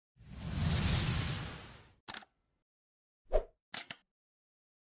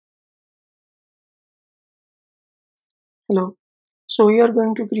Hello. So we are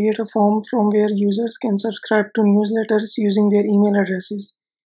going to create a form from where users can subscribe to newsletters using their email addresses.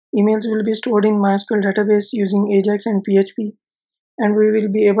 Emails will be stored in MySQL database using Ajax and PHP, and we will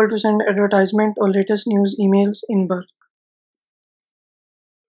be able to send advertisement or latest news emails in bulk.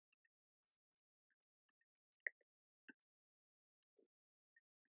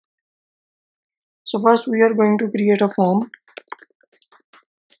 So first we are going to create a form.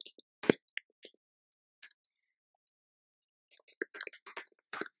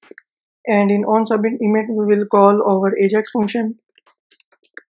 And in onSubmit emit we will call our Ajax function.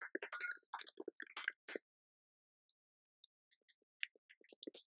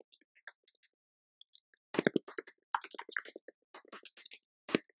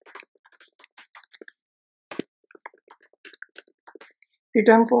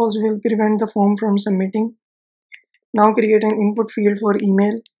 Return false will prevent the form from submitting. Now create an input field for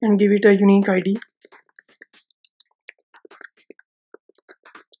email and give it a unique ID.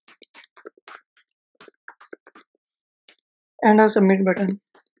 And a submit button.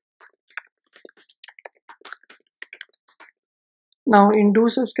 Now in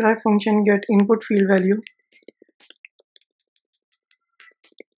doSubscribe function get input field value.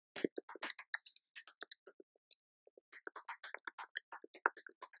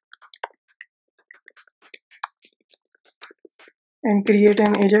 And create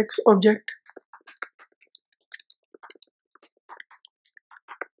an Ajax object.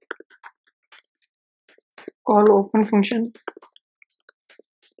 Call open function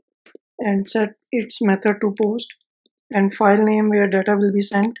and set its method to post and file name where data will be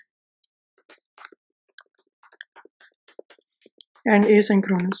sent and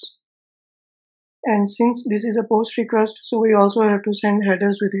asynchronous. And since this is a post request, so we also have to send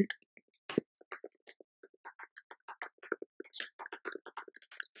headers with it.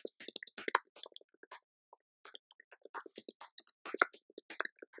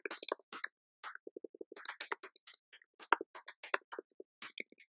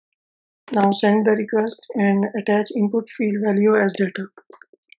 Now send the request and attach input field value as data.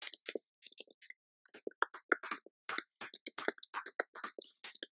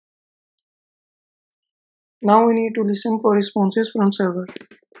 Now we need to listen for responses from server.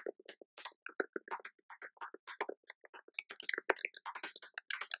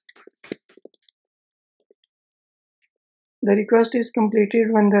 The request is completed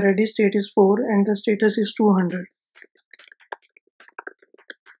when the ready state is 4 and the status is 200.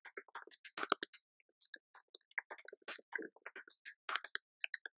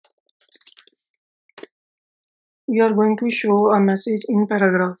 We are going to show a message in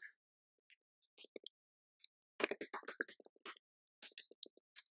paragraph.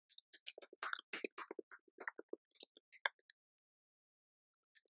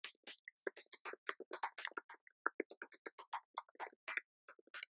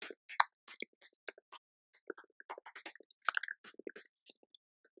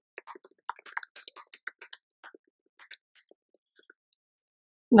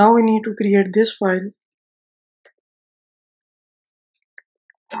 Now we need to create this file.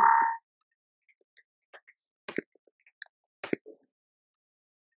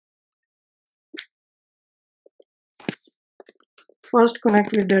 First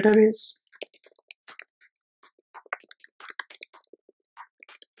connect with database.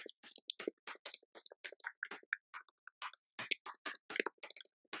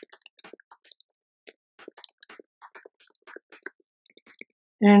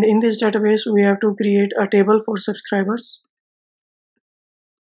 And in this database we have to create a table for subscribers.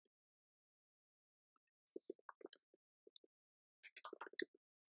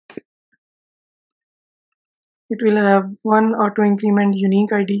 It will have one auto increment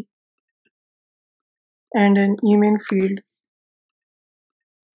unique ID and an email field.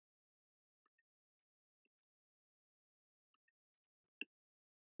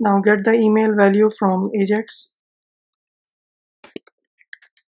 Now get the email value from Ajax.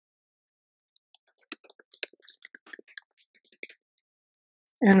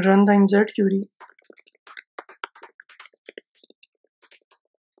 And run the insert query.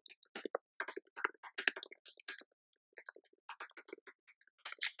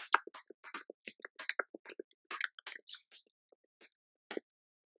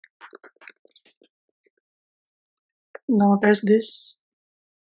 Now test this.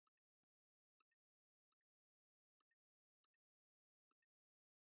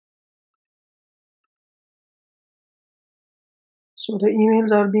 So the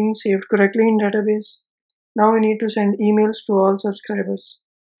emails are being saved correctly in database. Now we need to send emails to all subscribers.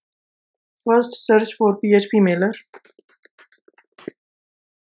 First search for PHP Mailer.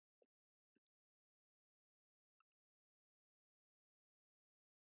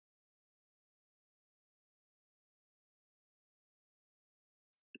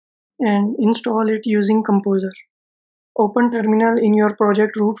 and install it using Composer. Open terminal in your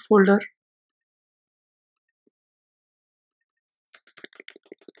project root folder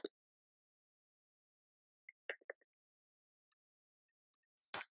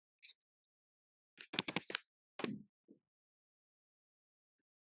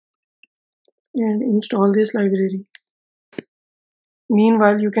and install this library.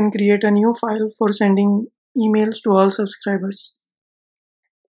 Meanwhile, you can create a new file for sending emails to all subscribers.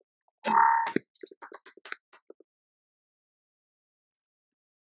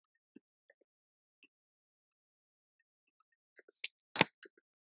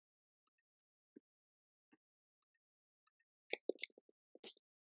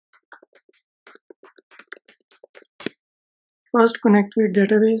 First connect with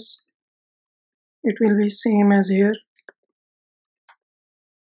database. It will be same as here.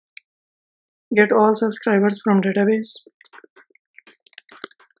 Get all subscribers from database.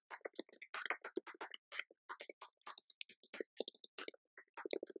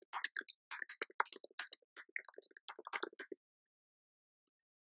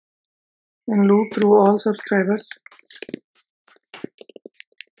 And loop through all subscribers.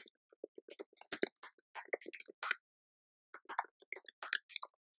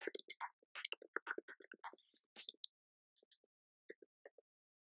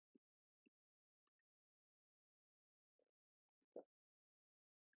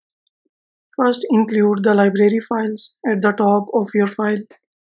 First include the library files at the top of your file.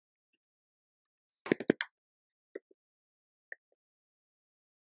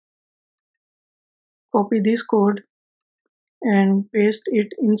 Copy this code and paste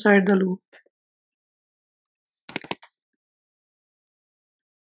it inside the loop.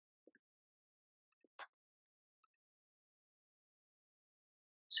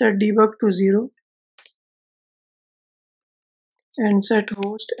 Set debug to 0 and set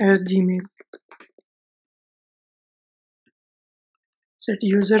host as Gmail. Set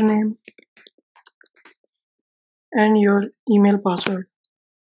username and your email password.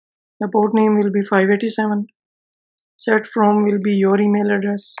 The port name will be 587. Set from will be your email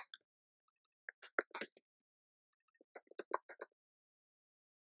address.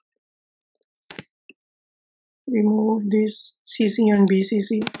 Remove this CC and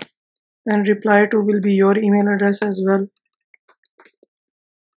BCC and reply to will be your email address as well.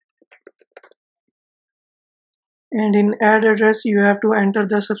 And in add address you have to enter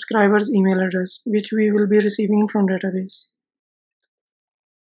the subscriber's email address which we will be receiving from database.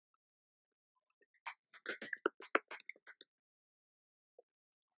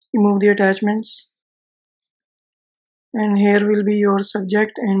 Remove the attachments and here will be your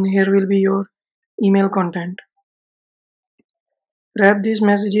subject and here will be your email content. Wrap these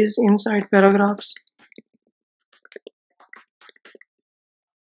messages inside paragraphs.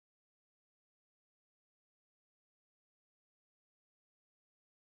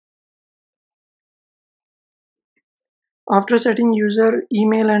 After setting user,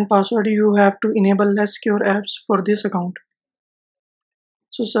 email and password, you have to enable less secure apps for this account.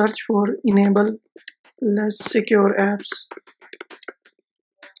 So search for enable less secure apps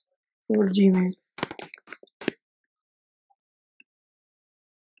for Gmail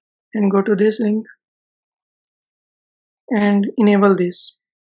and go to this link and enable this.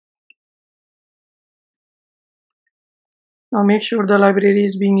 Now make sure the library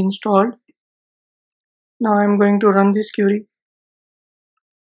is being installed. Now I'm going to run this query.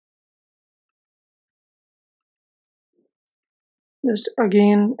 Just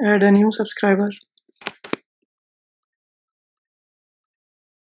again add a new subscriber.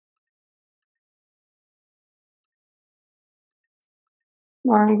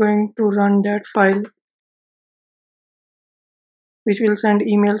 Now I'm going to run that file which will send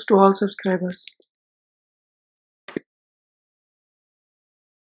emails to all subscribers.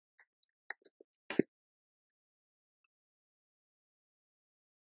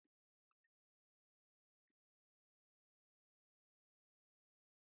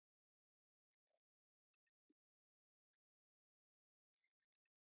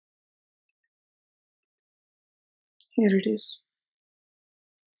 Here it is.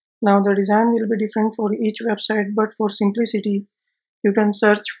 Now the design will be different for each website, but for simplicity, you can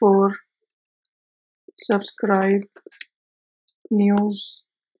search for subscribe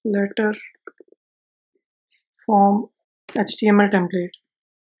newsletter form HTML template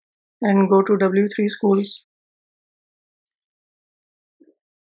and go to W3 schools.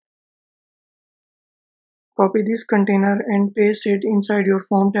 Copy this container and paste it inside your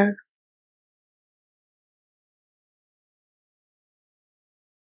form tag.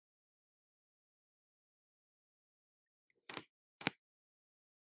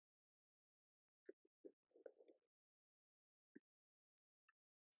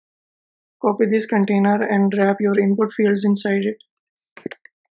 Copy this container and wrap your input fields inside it.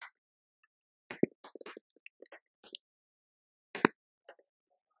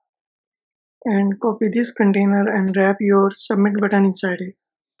 And copy this container and wrap your submit button inside it.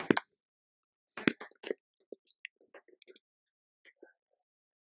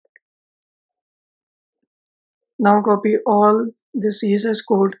 Now copy all the CSS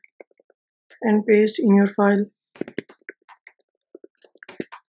code and paste in your file.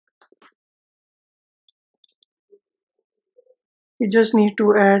 You just need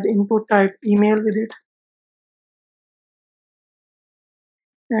to add input type email with it.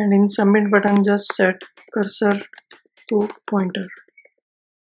 And in submit button just set cursor to pointer.